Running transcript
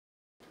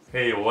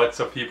Hey, what's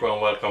up people,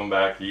 and welcome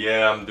back.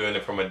 Yeah, I'm doing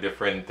it from a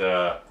different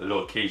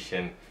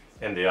location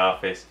in the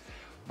office,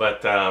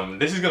 but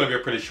this is gonna be a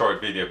pretty short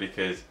video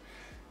because,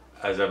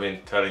 as I've been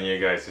telling you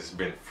guys, it's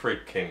been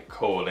freaking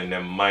cold in the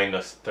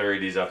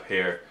 -30s up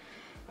here,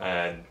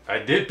 and I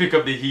did pick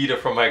up the heater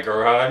from my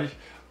garage,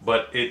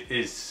 but it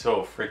is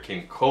so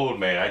freaking cold,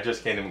 man. I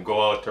just can't even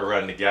go out to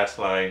run the gas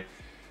line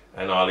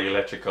and all the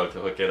electrical to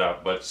hook it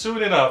up. But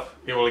soon enough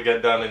it will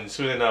get done, and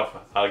soon enough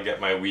I'll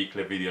get my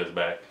weekly videos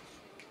back.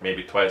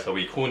 Maybe twice a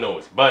week, who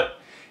knows. But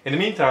in the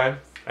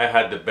meantime, I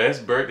had the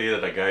best birthday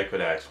that a guy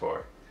could ask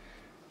for.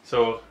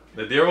 So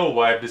the dear old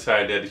wife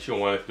decided that she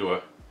wanted to do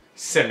a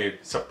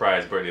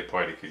semi-surprise birthday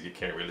party, because you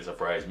can't really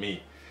surprise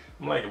me.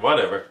 I'm like,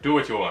 whatever, do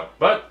what you want.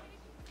 But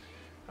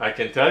I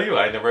can tell you,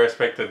 I never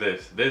expected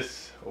this.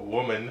 This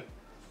woman,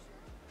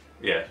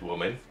 yes,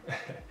 woman,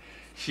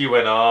 she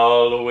went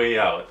all the way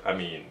out. I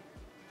mean,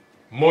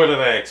 more than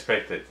I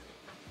expected.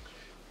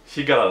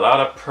 She got a lot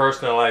of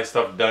personalized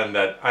stuff done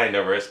that I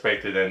never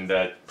expected, and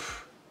that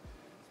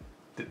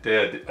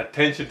the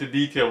attention to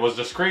detail was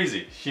just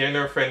crazy. She and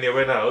her friend, they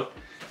went out.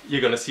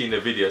 You're gonna see in the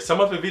video. Some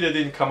of the video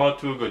didn't come out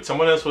too good.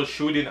 Someone else was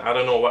shooting. I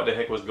don't know what the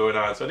heck was going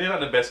on. So they're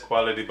not the best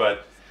quality,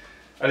 but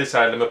I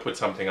decided let me put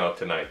something out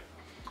tonight.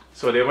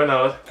 So they went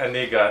out and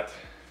they got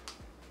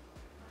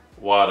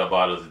water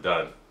bottles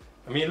done.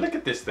 I mean, look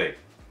at this thing.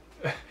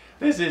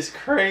 This is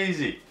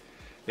crazy.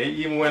 They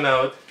even went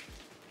out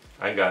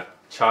and got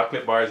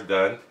chocolate bars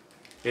done.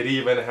 It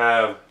even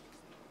have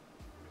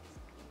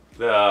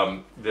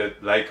the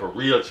like a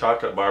real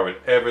chocolate bar with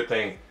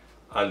everything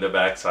on the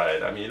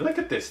backside. I mean, look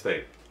at this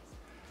thing.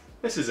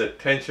 This is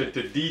attention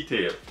to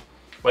detail.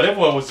 But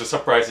everyone was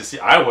surprised to see.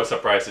 I was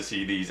surprised to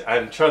see these,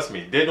 and trust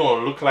me, they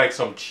don't look like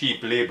some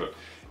cheap label.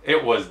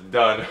 It was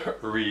done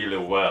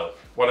really well.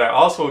 What I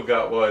also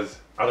got was,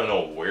 I don't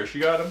know where she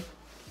got them,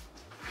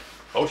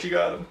 how she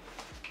got them,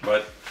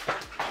 but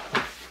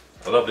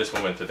I love this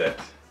woman to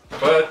death.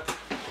 But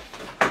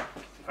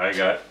I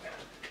got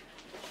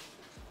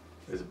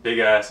this big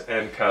ass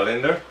end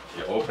calendar.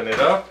 You open it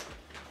up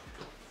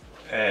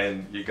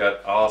and you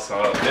got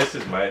also, this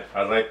is my,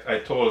 I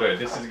told her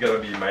this is gonna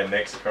be my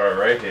next car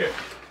right here.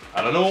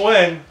 I don't know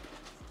when,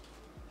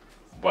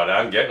 but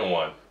I'm getting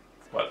one.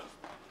 But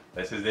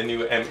this is the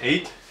new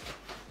M8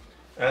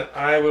 and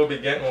I will be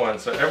getting one.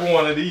 So every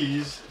one of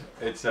these,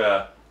 it's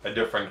a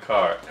different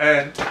car.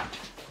 And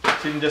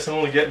she didn't just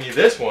only get me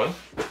this one.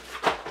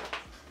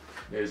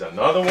 There's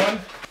another one.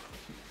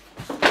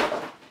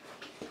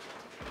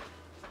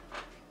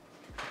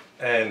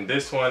 And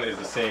this one is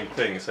the same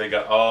thing. So you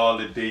got all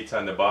the dates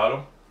on the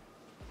bottom.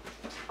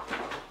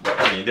 But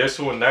I mean, they're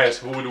so nice.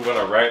 Who would want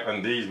to write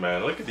on these,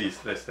 man? Look at this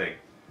thing.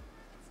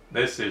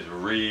 This is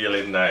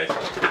really nice.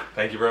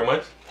 Thank you very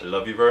much. I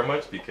love you very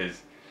much,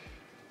 because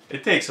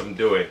it takes some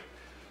doing.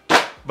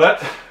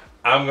 But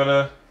I'm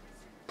gonna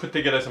put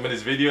together some of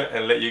this video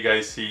and let you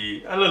guys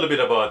see a little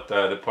bit about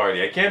the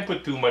party. I can't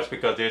put too much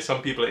because there's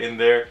some people in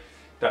there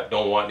that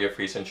don't want their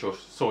face on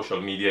social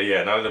media.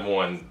 Yeah, not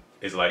everyone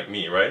is like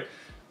me, right?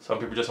 Some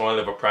people just want to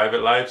live a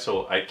private life,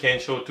 so I can't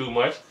show too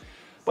much,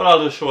 but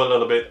I'll just show a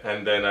little bit,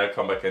 and then I'll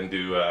come back and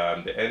do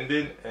the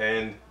ending.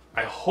 And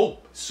I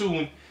hope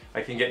soon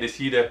I can get this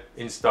heater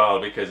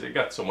installed, because it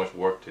got so much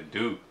work to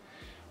do,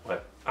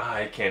 but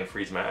I can't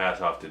freeze my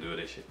ass off to do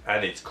this shit,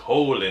 and it's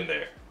cold in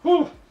there.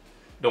 Whew.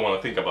 Don't want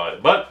to think about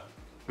it, but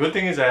good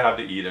thing is I have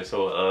the heater.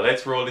 So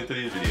let's roll into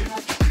these videos.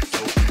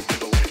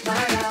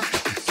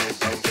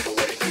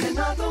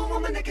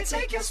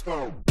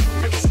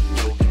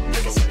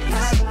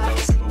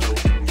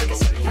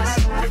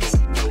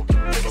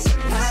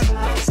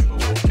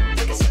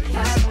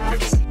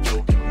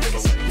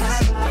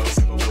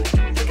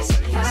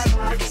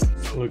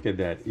 Look at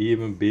that,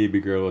 even baby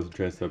girl was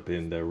dressed up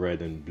in the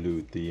red and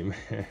blue theme.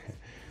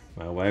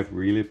 My wife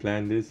really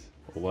planned this.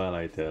 Well,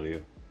 I tell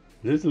you,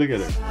 just look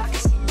at her.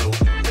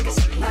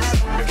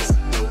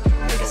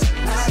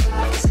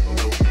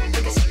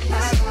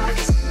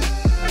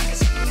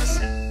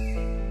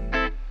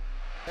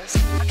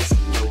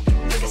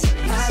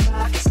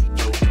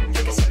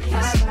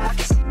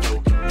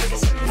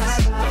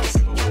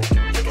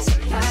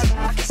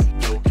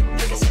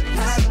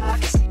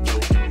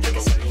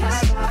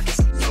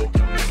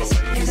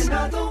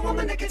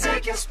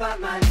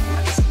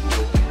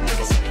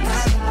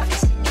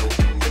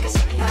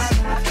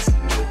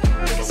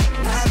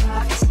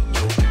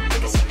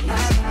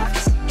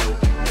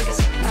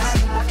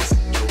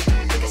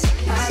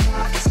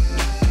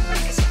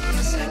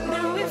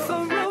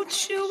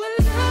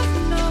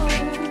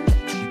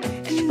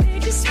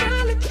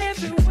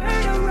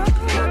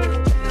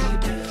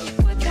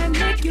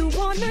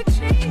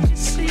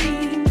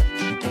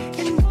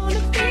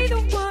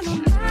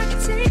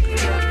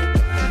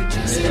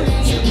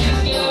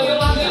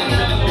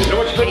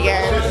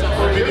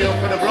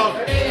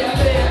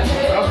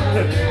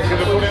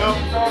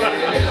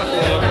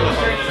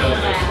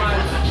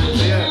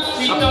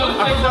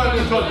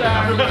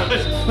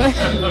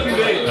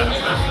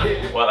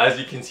 Well, as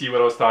you can see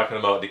what I was talking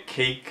about, the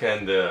cake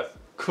and the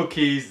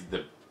cookies,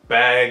 the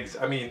bags.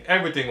 I mean,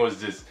 everything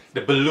was just,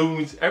 the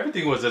balloons,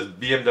 everything was just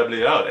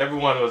BMW out.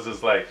 Everyone was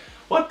just like,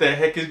 what the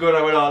heck is going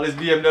on with all this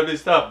BMW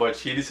stuff? But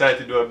she decided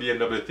to do a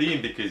BMW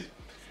theme because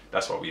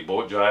that's what we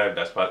both drive.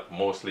 That's what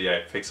mostly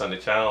I fix on the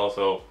channel.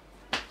 So,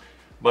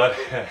 but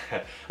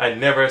I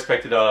never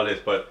expected all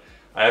this. But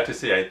I have to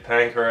say, I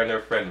thank her and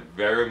her friend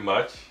very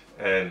much.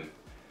 And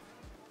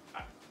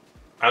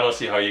I don't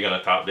see how you're going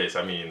to top this.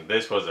 I mean,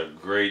 this was a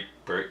great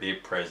birthday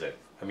present.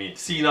 I mean,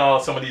 seeing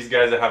some of these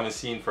guys I haven't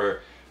seen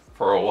for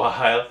a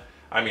while.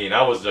 I mean,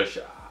 I was just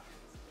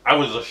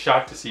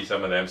shocked to see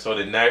some of them. So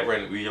the night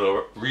went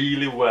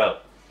really well.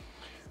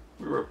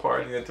 We were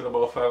partying until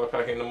about 5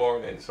 o'clock in the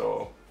morning.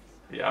 So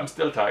yeah, I'm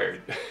still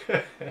tired.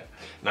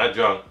 Not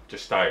drunk,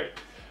 just tired.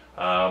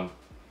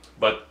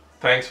 But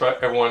thanks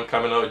for everyone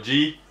coming out.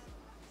 G,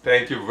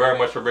 thank you very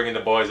much for bringing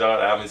the boys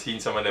out. I haven't seen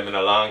some of them in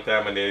a long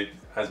time, and they,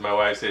 as my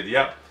wife said,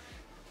 yep,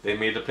 they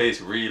made the place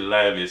really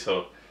lively.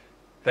 So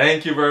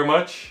thank you very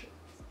much.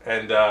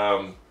 And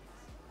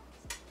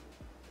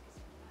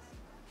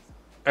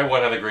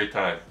everyone had a great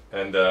time,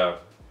 and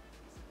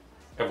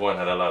everyone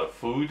had a lot of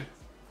food.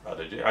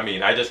 I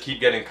mean, I just keep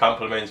getting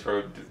compliments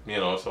for, you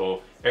know,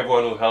 so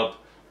everyone who helped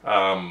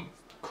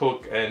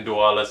cook and do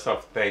all that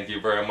stuff, thank you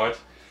very much.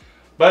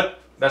 But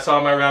that's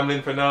all my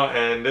rambling for now,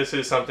 and this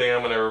is something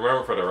I'm going to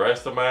remember for the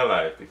rest of my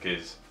life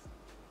because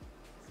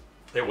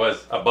it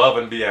was above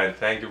and beyond.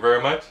 Thank you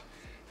very much.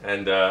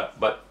 And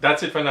but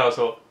that's it for now,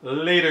 so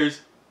laters.